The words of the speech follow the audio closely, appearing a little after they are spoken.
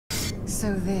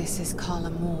So this is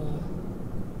Kalamor.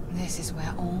 This is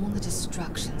where all the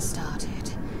destruction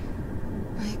started.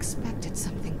 I expected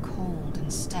something cold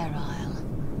and sterile,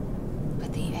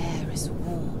 but the air is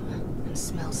warm and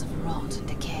smells of rot and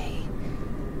decay.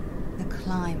 The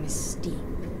climb is steep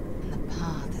and the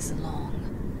path is long,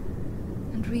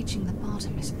 and reaching the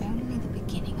bottom is only the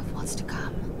beginning of what's to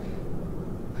come.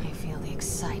 I feel the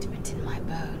excitement in my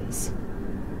bones.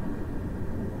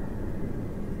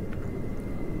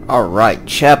 Alright,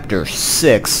 chapter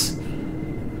 6.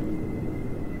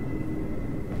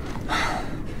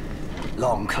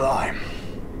 Long climb.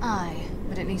 Aye,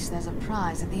 but at least there's a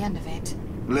prize at the end of it.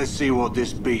 Let's see what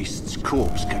this beast's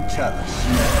corpse can tell us.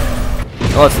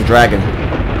 Oh, it's the dragon.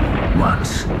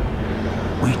 Once,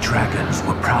 we dragons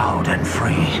were proud and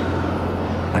free.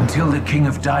 Until the King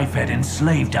of Dyfed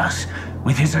enslaved us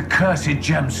with his accursed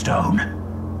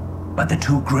gemstone. But the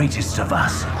two greatest of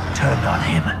us turned on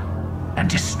him and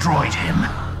destroyed him,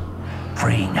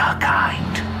 freeing our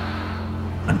kind.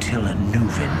 Until a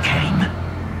Nuvin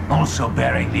came, also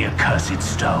bearing the accursed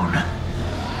stone.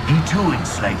 He too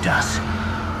enslaved us,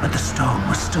 but the stone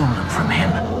was stolen from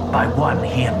him by one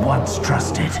he had once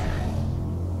trusted.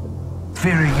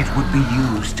 Fearing it would be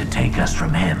used to take us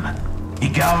from him, he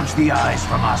gouged the eyes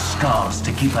from our skulls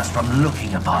to keep us from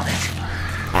looking upon it.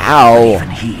 Ow. Even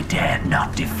he dared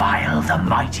not defile the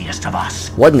mightiest of us.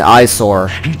 What an eyesore.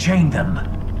 He chained them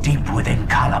deep within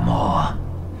Kalamor,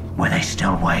 where they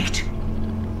still wait.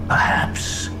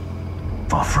 Perhaps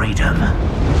for freedom.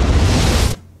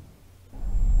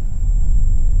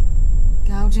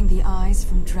 Gouging the eyes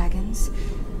from dragons?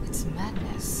 It's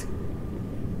madness.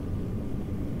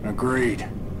 Agreed.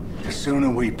 The sooner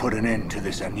we put an end to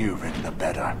this Anuvin, the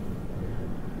better.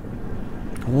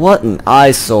 What an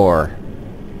eyesore.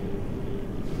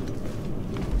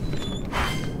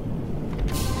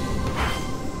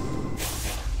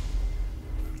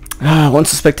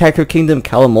 Once a spectacular kingdom,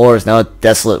 Kalamor is now a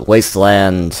desolate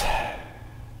wasteland.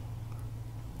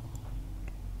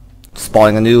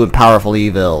 Spawning a new and powerful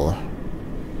evil.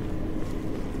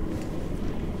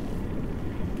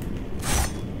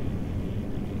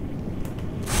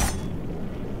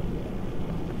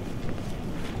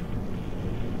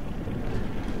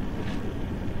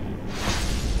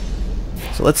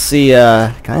 So let's see,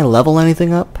 can I level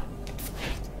anything up?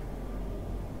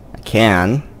 I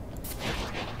can.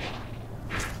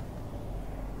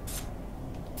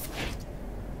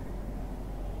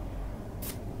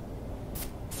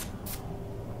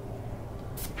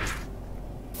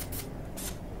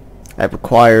 That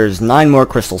requires 9 more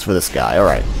crystals for this guy.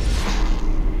 Alright.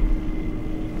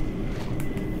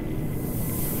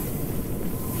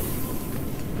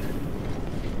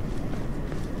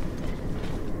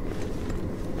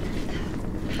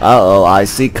 Uh-oh, I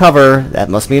see cover. That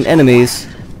must mean enemies.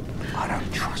 I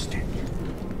don't trust it.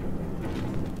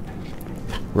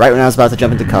 Right when I was about to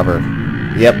jump into cover.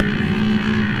 Yep.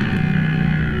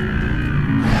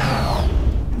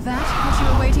 That what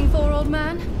you were waiting for, old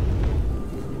man?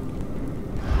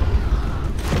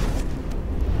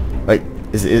 Wait,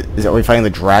 are we fighting the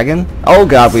dragon? Oh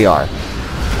god, we are.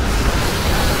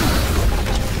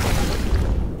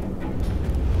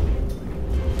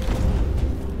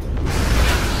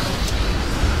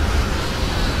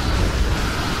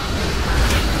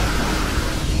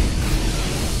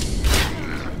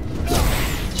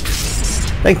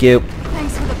 Thank you.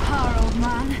 Thanks for the power, old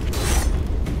man.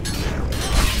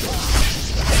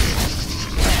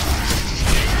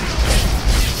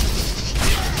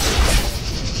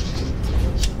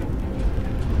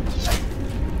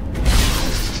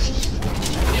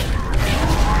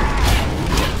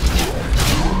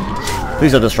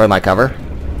 Please don't destroy my cover.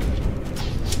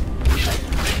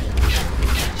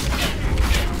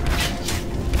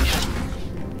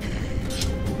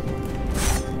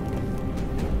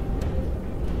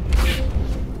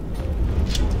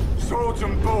 Swords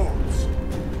and boards.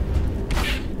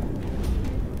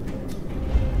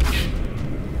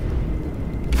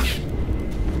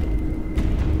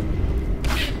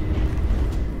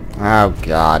 Oh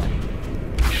god.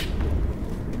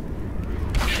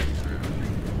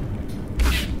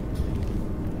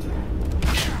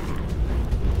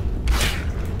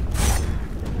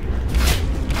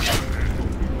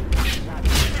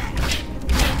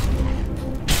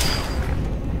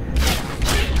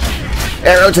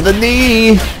 Arrow to the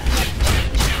knee!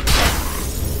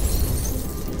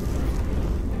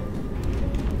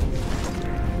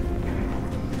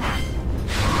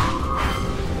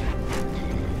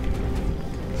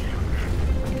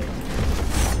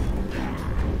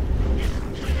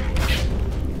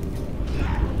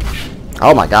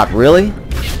 Oh my god, really?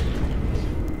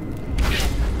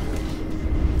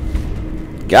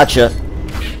 Gotcha.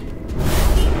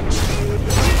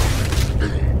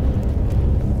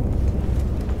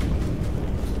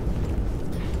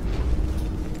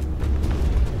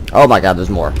 Oh my god, there's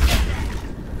more.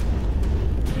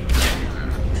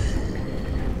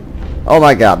 Oh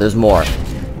my god, there's more.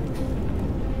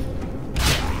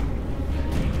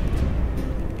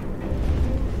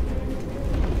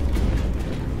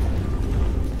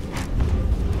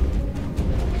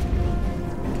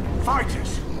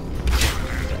 Fighters!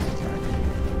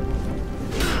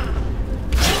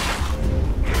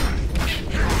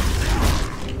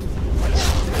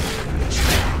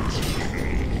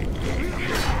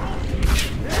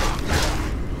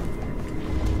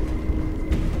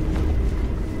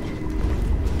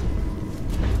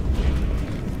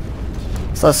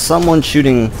 Saw someone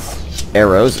shooting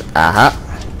arrows. Aha.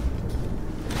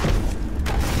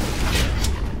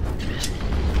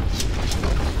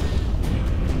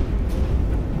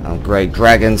 Oh, great.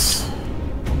 Dragons.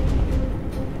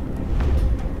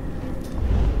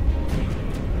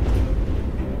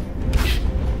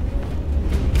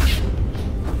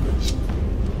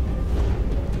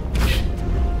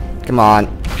 Come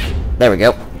on. There we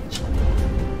go.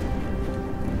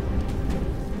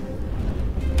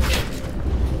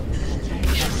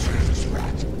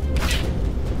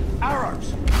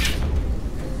 Arrows!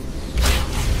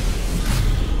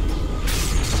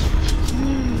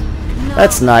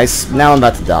 That's nice. Now I'm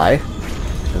about to die.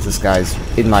 Because this guy's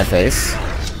in my face.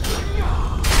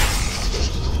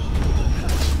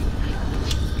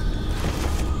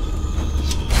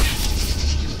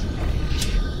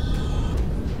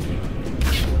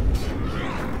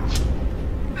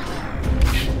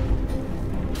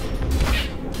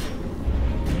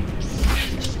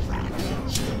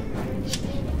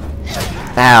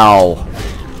 Ow.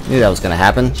 Knew that was gonna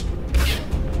happen.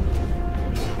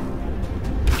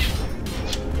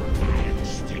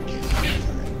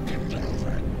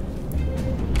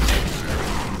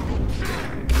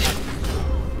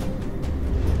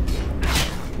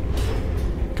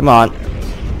 Come on.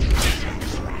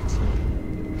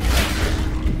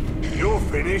 You're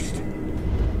finished.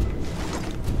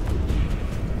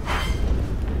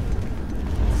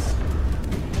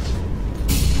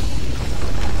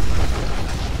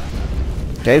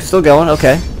 Okay, still going,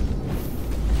 okay.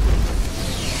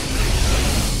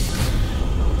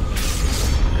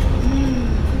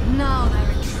 Now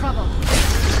they're in trouble.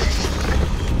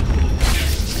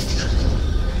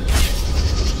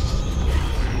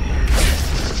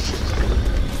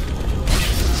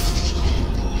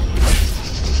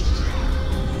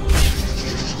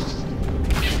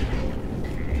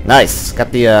 Nice.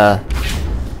 Got the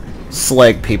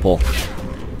slag people.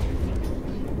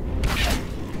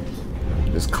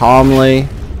 Just calmly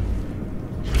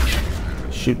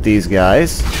shoot these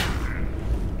guys.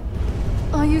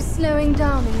 Are you slowing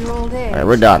down in your old age? Alright,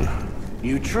 we're done.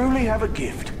 You truly have a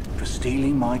gift for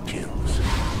stealing my kills.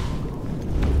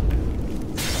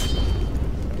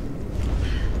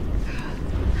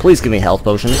 Please give me health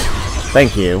potions.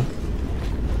 Thank you.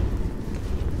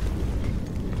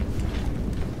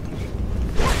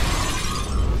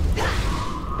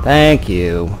 Thank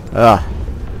you. Ugh.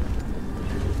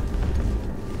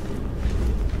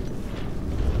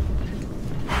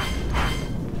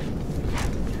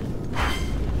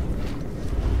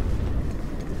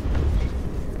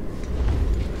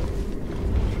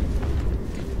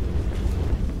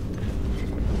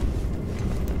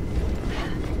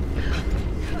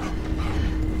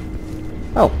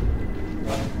 Oh.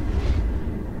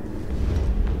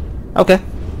 Okay.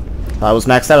 I was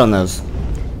maxed out on those.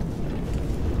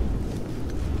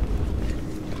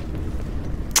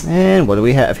 And what do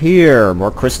we have here?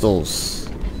 More crystals.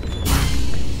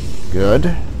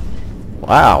 Good.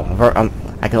 Wow.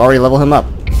 I can already level him up.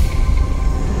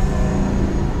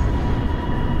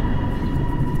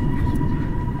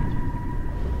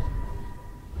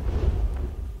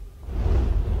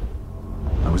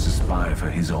 I was a spy for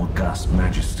His August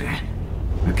Majesty,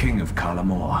 the King of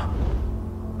Kalamor.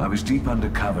 I was deep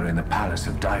undercover in the palace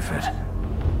of Dyfed.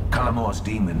 Kalamor's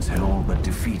demons had all but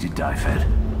defeated Dyfed.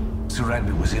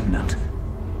 Surrender was imminent.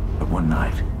 But one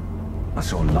night, I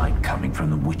saw light coming from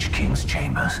the Witch King's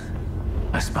chambers.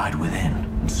 I spied within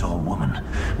and saw a woman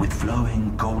with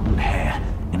flowing golden hair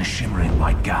in a shimmering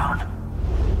white gown.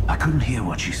 I couldn't hear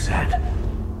what she said,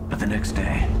 but the next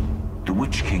day, the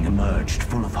Witch King emerged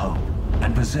full of hope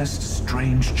and possessed a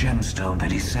strange gemstone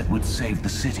that he said would save the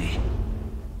city.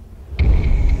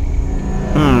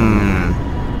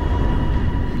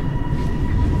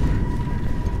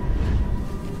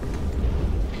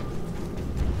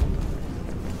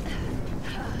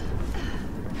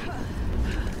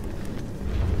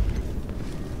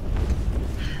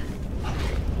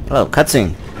 Oh,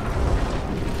 cutscene.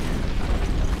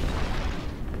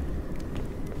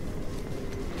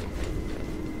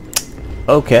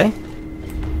 Okay.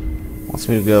 Wants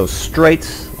me to go straight.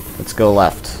 Let's go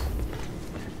left.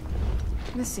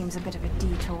 This seems a bit of a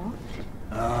detour.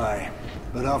 Aye,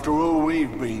 but after all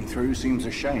we've been through, seems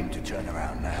a shame to turn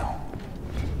around now.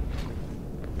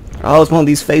 Oh, it's one of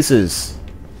these faces.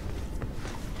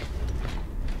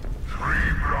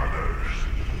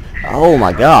 Oh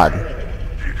my god.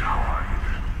 Did hide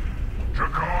to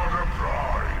guard a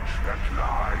prize that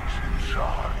lies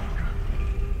inside.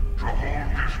 To hold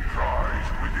this prize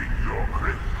within your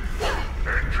grip.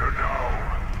 Enter now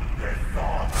their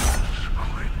father's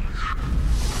crypt.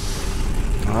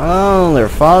 Oh, their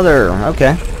father.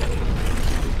 Okay.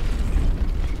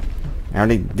 I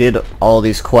already did all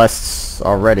these quests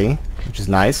already, which is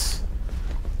nice.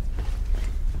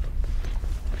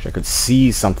 Wish I could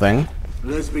see something.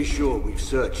 Let's be sure we've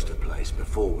searched the place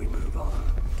before we move on.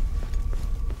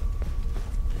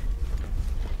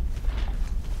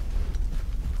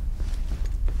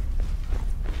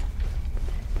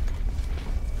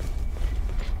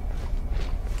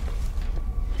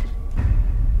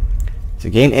 To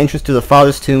gain entrance to the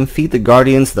Father's tomb, feed the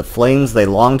Guardians the flames they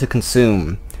long to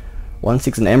consume. One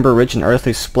seeks an ember rich in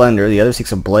earthly splendor, the other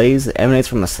seeks a blaze that emanates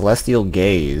from a celestial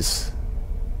gaze.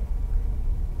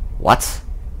 What?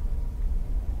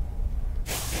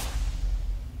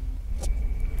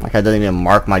 Like I didn't even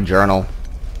mark my journal.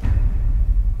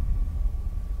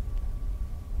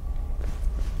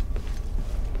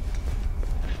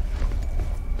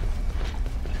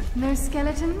 No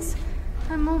skeletons?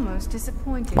 I'm almost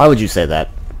disappointed. Why would you say that?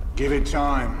 Give it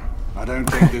time. I don't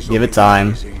think this will Give be it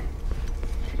time. easy.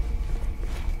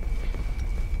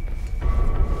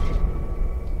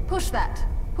 Push that.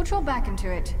 Put your back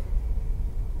into it.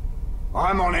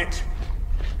 I'm on it.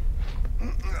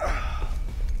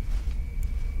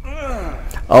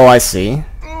 Oh, I see.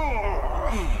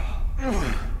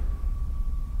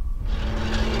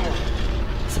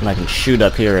 Something I can shoot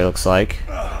up here, it looks like.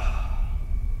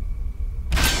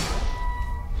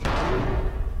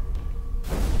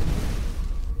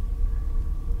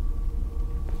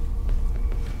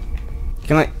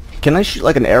 Can I shoot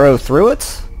like an arrow through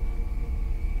it?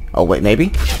 Oh wait,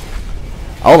 maybe?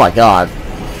 Oh my god.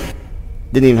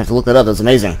 Didn't even have to look that up, that was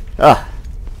amazing. Ah.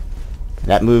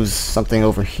 That moves something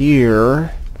over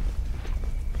here.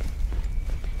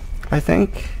 I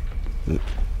think.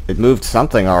 It moved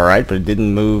something alright, but it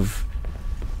didn't move...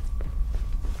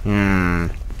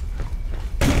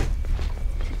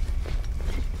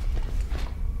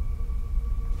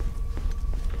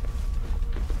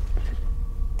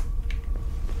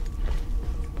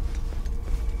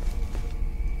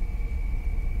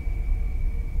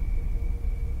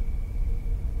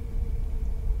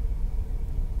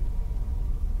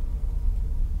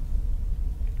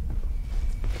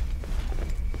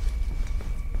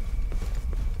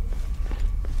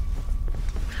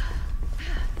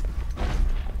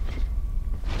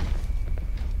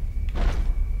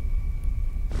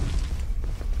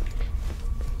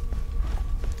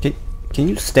 Can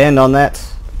you stand on that?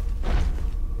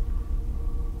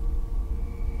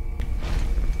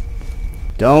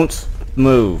 Don't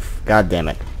move. God damn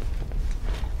it.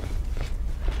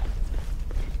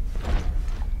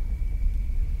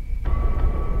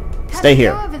 Stay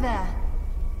here. Go over there.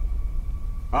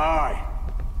 Aye.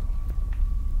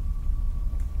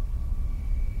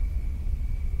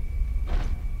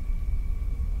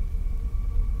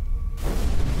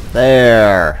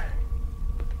 There.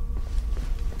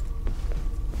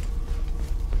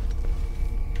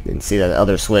 Didn't see that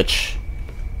other switch.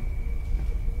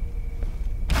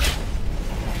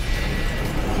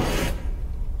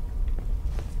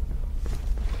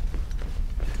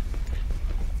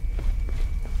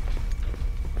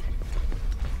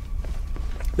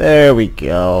 There we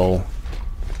go.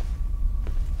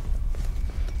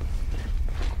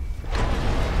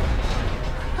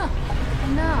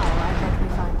 Now I hope we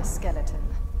find the skeleton.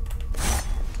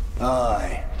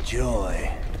 Aye.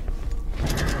 Joy.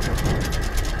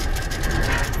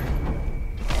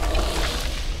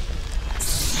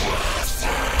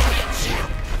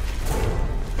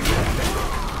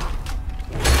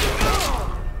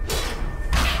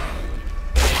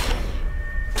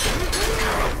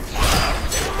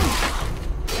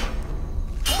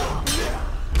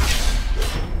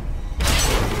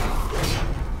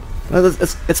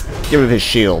 Let's get rid of his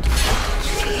shield.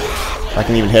 I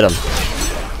can even hit him.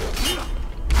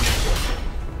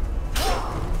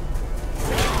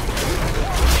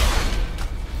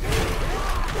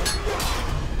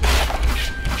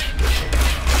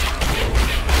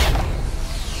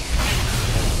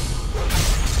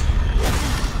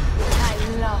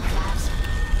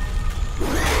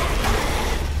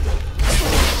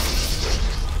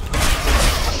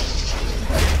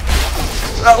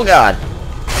 Oh god.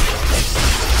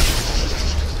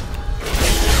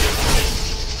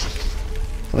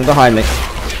 Something behind me.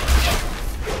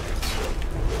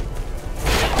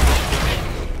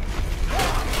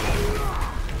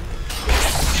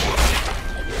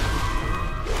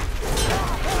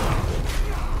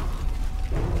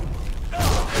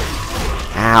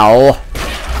 Ow.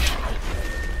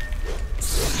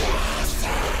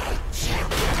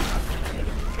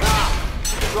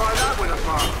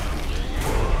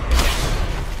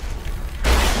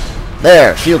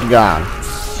 There, shield gone.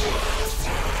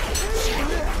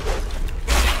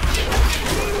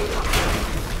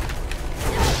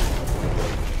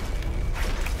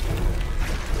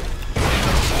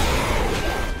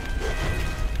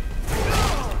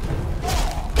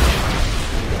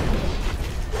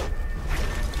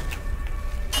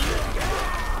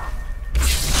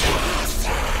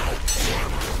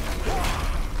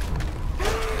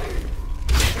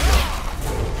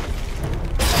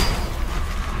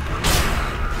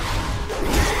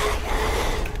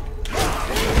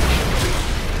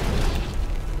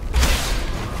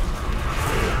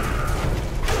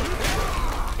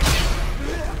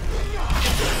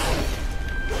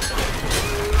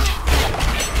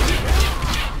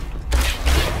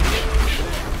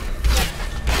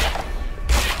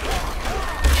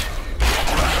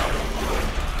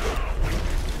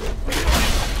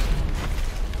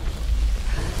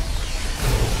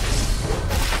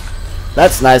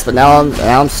 That's nice, but now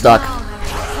I'm stuck.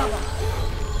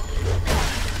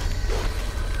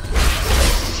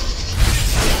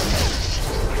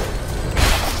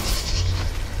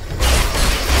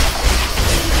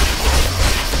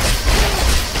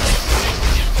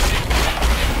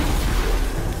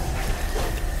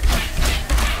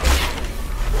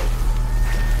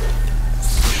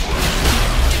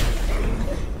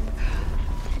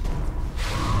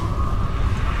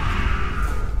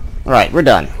 Alright, we're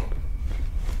done.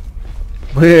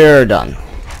 We're done.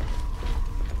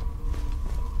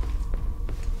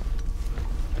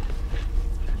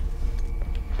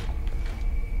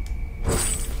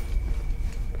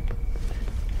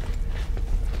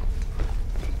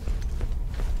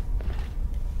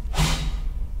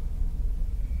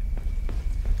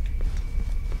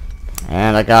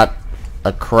 And I got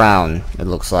a crown, it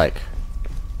looks like.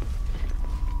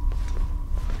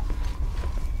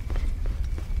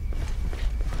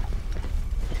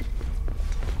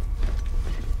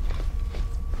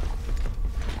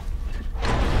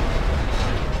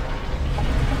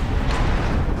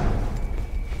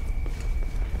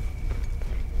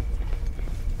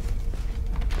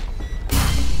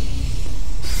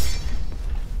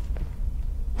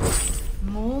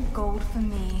 More gold for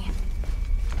me.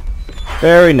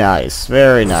 Very nice,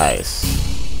 very nice.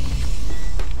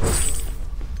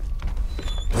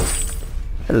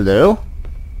 Hello?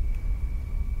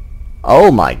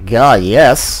 Oh my god,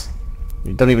 yes.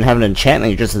 You don't even have an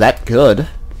enchantment, you're just that good.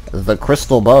 The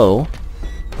crystal bow.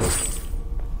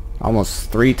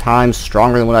 Almost 3 times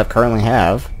stronger than what I currently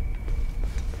have.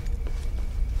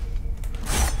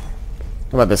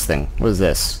 What about this thing? What is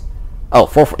this? Oh,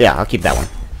 4, yeah, I'll keep that one.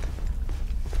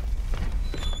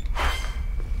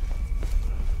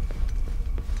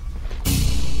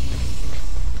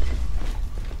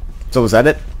 So was that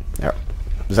it?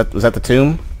 Was that the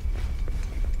tomb?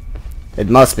 It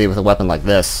must be with a weapon like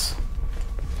this.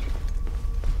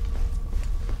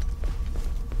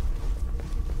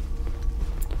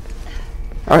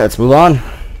 Alright, let's move on.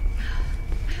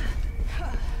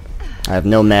 I have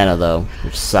no mana though,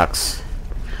 which sucks.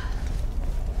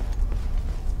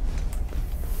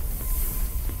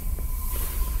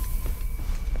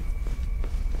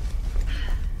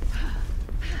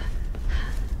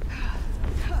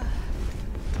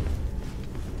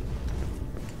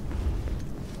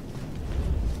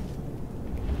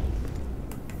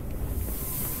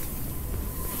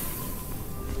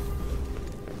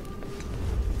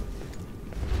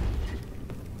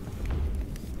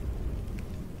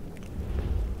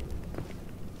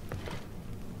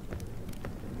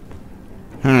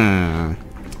 I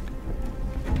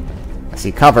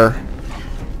see cover.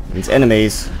 These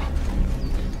enemies.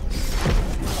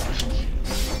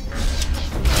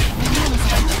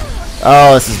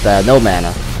 Oh, this is bad. No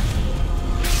mana.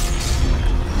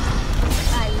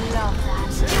 I love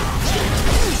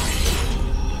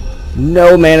that.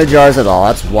 No mana jars at all.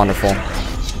 That's wonderful.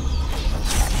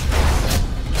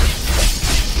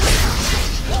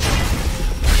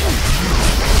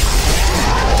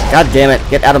 God damn it.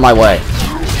 Get out of my way.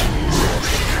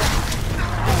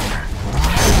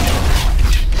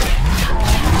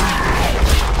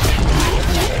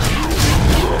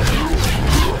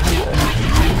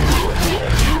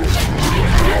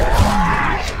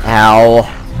 Ow.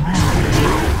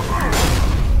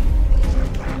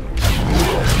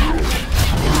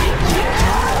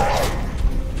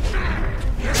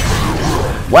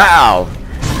 Wow.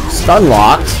 Stun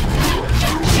locked.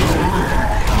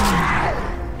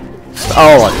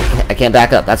 Oh, I can't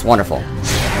back up. That's wonderful.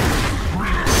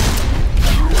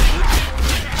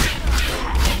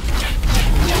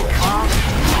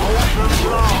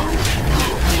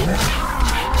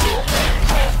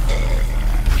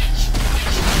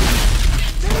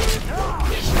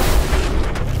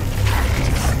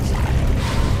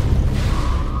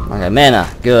 Okay, mana,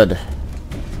 good.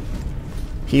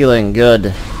 Healing,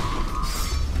 good.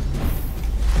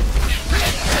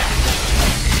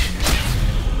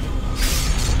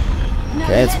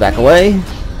 Okay, let's back away.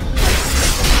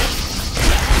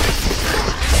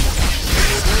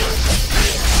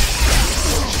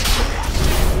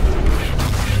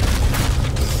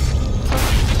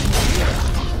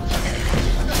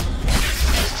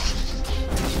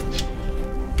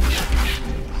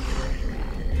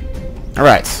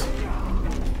 Alright.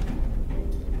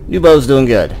 New bow's doing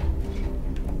good.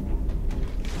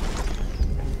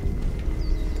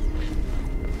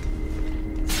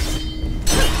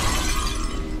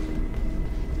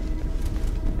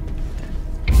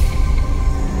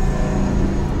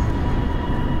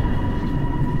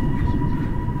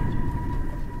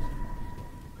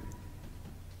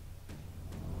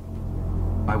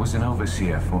 I was an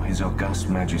overseer for His August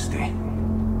Majesty.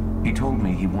 He told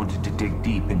me he wanted to dig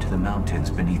deep into the mountains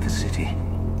beneath the city.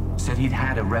 Said he'd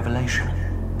had a revelation.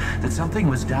 That something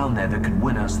was down there that could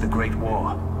win us the Great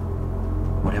War.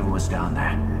 Whatever was down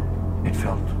there, it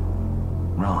felt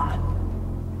wrong.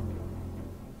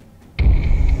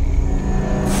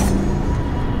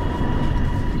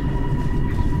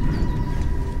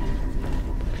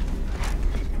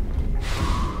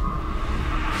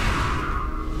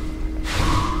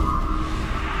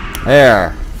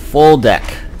 There. Full deck.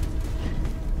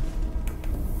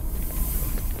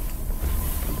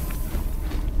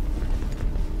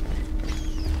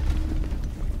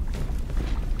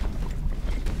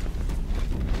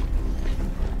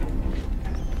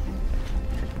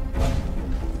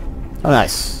 Oh,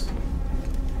 nice.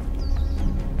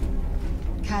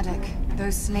 Caddock,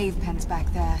 those slave pens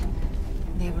back there,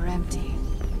 they were empty.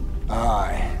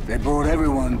 Aye, they brought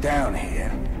everyone down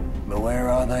here. But where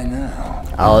are they now?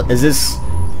 Oh, is this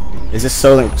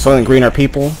Soylent Green are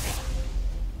people?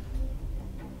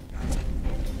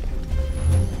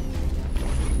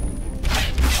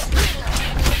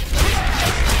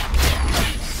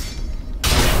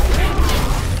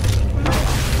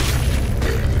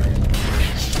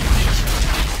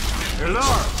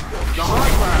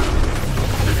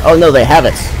 Oh no, they have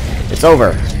it. It's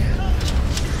over.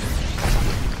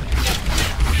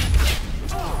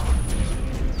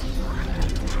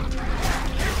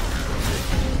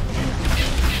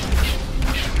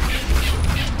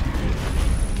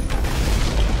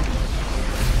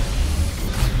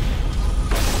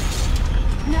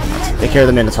 Take care of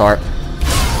the Minotaur.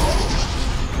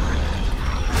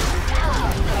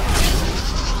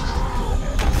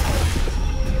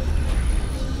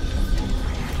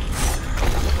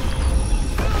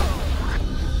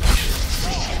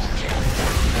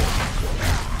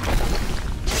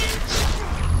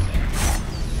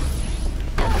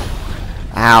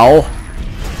 Ow.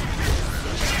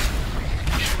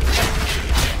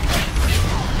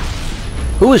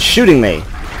 Who is shooting me?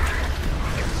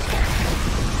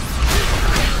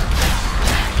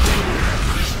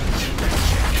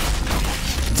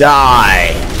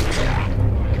 Die.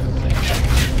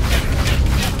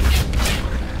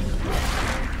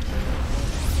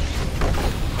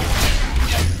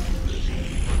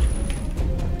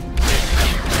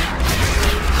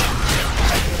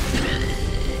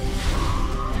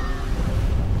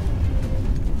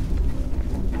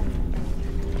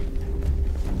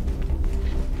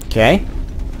 Okay.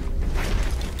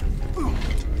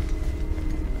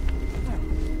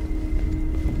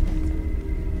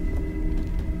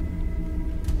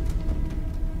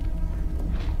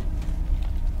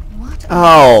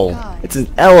 Oh, it's an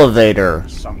elevator.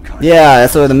 Yeah,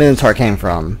 that's where the Minotaur came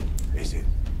from. Is it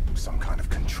some kind of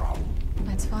control?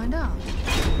 Let's find out.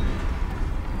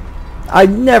 I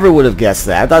never would have guessed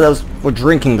that. I thought that was for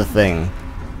drinking the thing,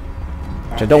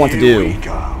 which I don't want to Here we do.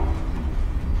 go.